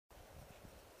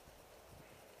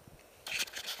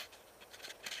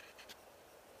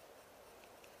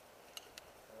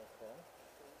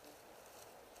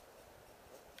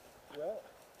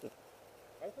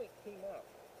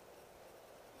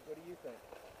think?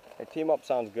 Hey, team up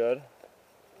sounds good.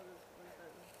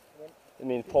 It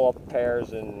means pull up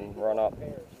pairs and run up.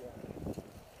 Pairs, yeah.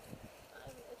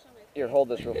 Here, hold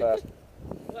this real fast.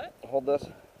 What? Hold this,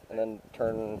 and then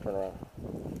turn around.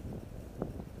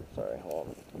 Sorry, hold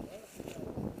on.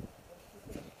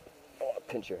 Oh, I'll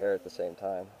pinch your hair at the same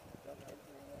time.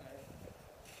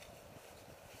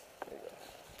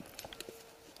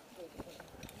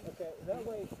 Okay, that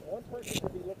way one person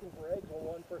could be looking for eggs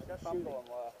while one person's shooting.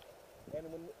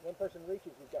 And when one person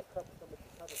reaches, you've got somebody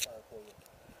to cover fire for you.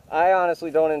 I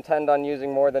honestly don't intend on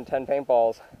using more than 10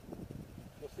 paintballs.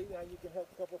 We'll see how you can help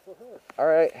cover for her. All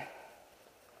right.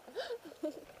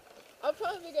 I'll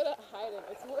probably be good at hiding.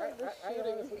 It's more of the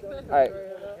shooting. All right.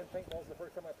 10 paintballs the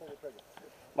first time I pull the trigger.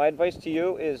 My advice to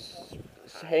you is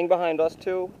hang behind us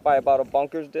two by about a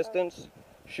bunker's distance.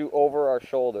 Shoot over our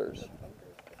shoulders.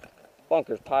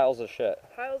 Bunkers, piles of shit.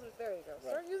 Piles of, there you go.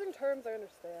 Start using terms I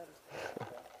understand.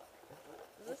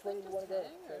 Is this thing just hang?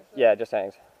 Yeah, it just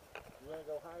hangs. You want to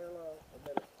go high or low? Or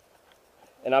middle?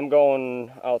 And I'm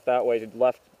going out that way,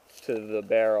 left to the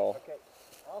barrel. Okay,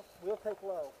 we'll take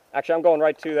low. Actually, I'm going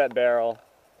right to that barrel.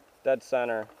 Dead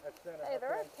center. That's center. Hey, there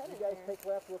are 10 You in guys here. take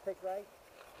left, we'll take right?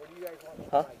 Or do you guys want to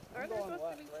Huh? right? Aren't there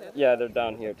supposed to be 10? Yeah, they're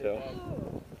down here too.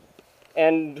 Oh.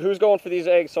 And who's going for these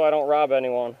eggs so I don't rob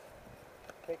anyone?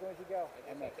 Take one as you go.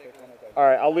 I'm not taking one as I go. All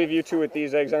right, I'll leave you two with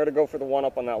these eggs. I'm going to go for the one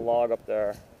up on that log up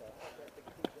there.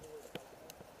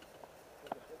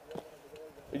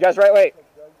 You guys right? Wait.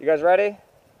 You guys ready?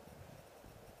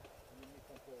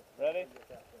 Ready?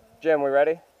 Jim, we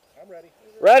ready? I'm ready.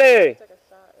 Ready! Take a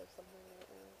shot or something right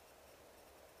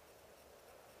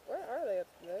now. Where are they up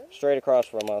there? Straight across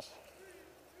from us.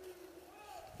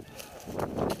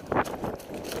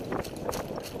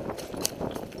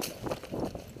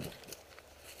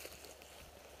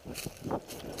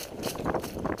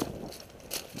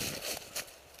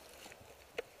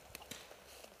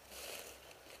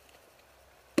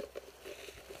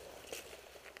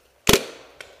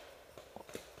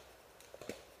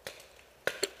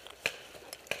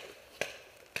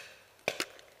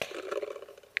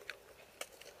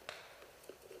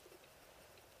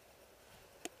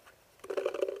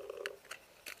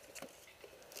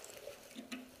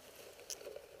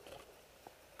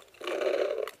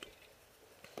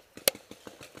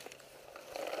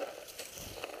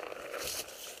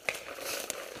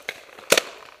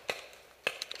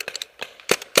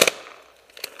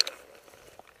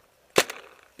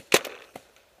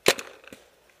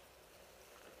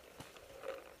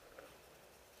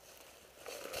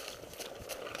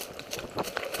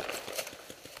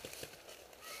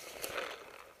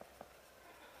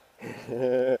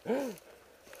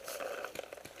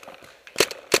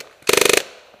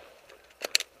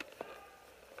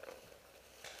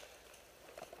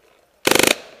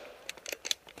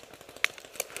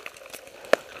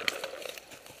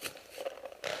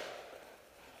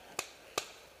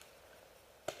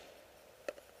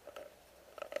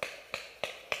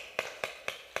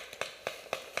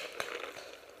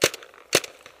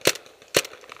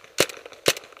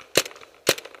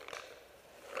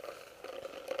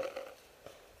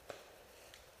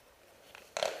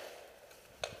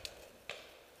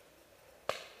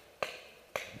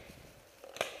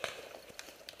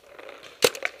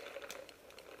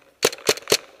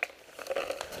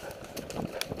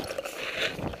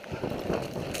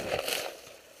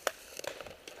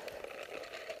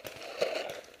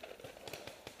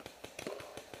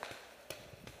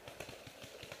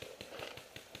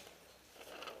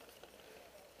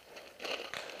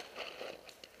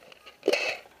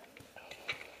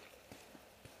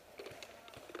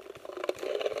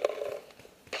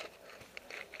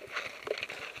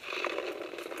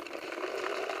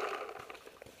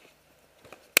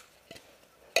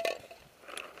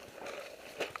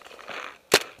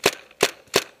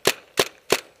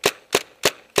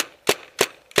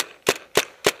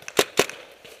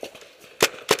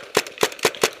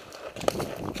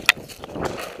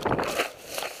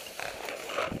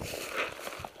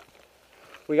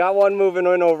 We got one moving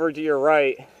in over to your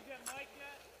right. Did you get Mike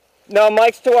yet? No,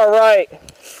 Mike's to our right. In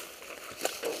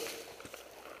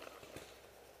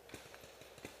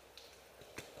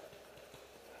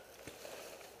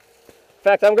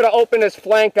fact, I'm going to open his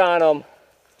flank on him.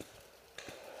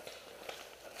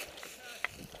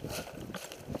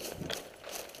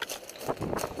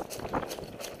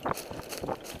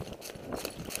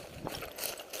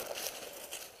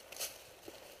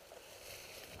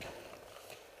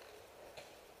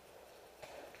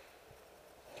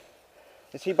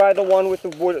 Is he by the one with the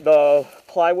wood, the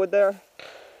plywood there?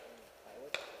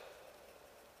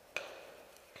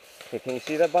 Okay, can you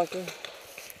see that bunker?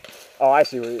 Oh, I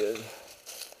see where he is.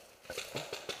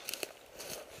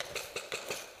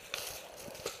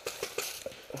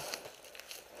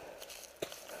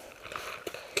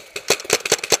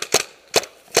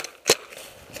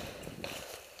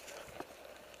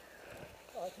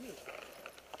 Oh, that's you.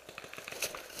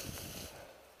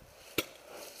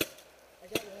 I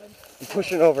got one. I'm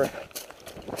pushing over.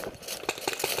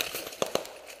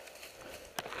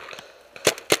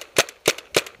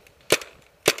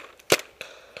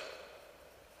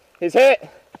 He's hit.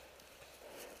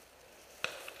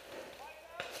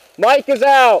 Mike is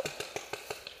out.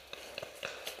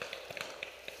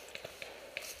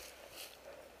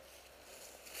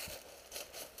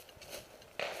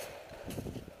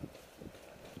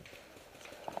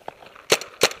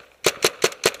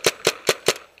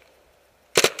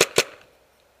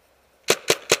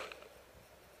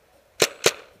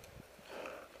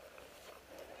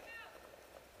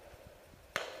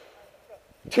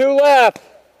 Two left.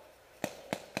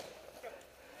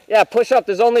 Yeah, push up.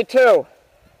 There's only two.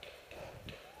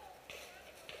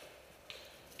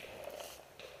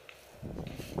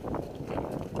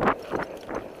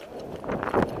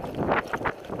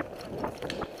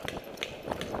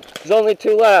 There's only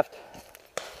two left.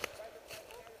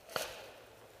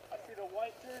 I see the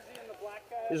white jersey and the black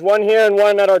guy. There's one here and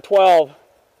one at our 12.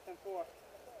 10-4.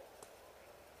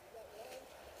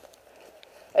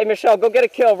 Hey, Michelle, go get a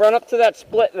kill. Run up to that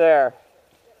split there.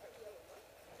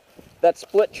 That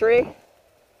split tree.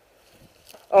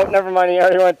 Oh, never mind. He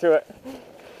already went to it.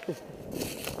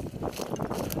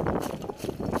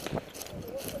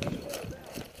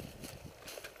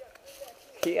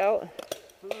 He out?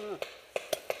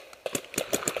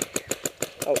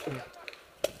 Oh.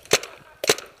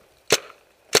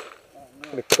 I'm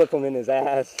gonna clip him in his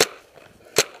ass. Got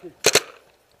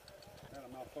a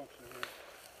malfunction here.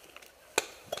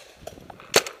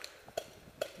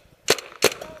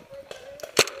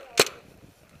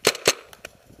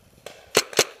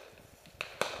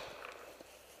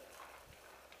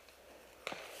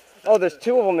 Oh, there's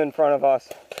two of them in front of us.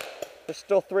 There's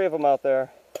still three of them out there.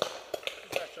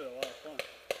 It's actually a lot of fun.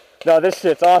 No, this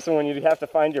shit's awesome when you have to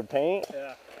find your paint.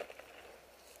 Yeah.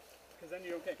 Because then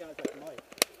you don't get guys like Mike.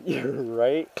 You're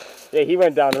right. Yeah, he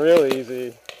went down really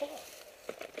easy.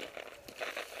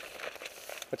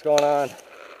 What's going on?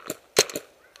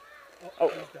 Oh,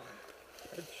 he's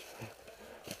done.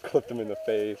 Clipped him in the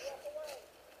face.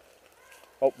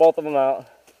 Oh, both of them out.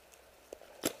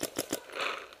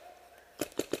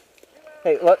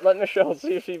 Hey, let Michelle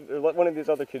see if let one of these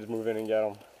other kids move in and get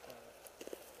him.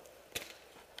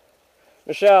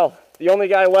 Michelle, the only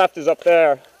guy left is up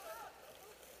there.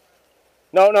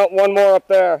 No, one more up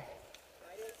there.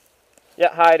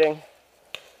 Yeah, hiding.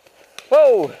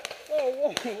 Whoa! Whoa,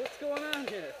 what's going on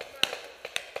here?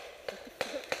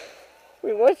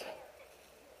 Wait, what?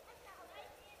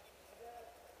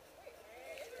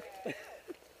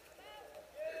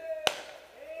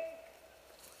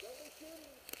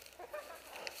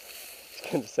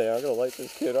 I was gonna say, I'm gonna light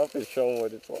this kid up and show him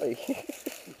what it's like.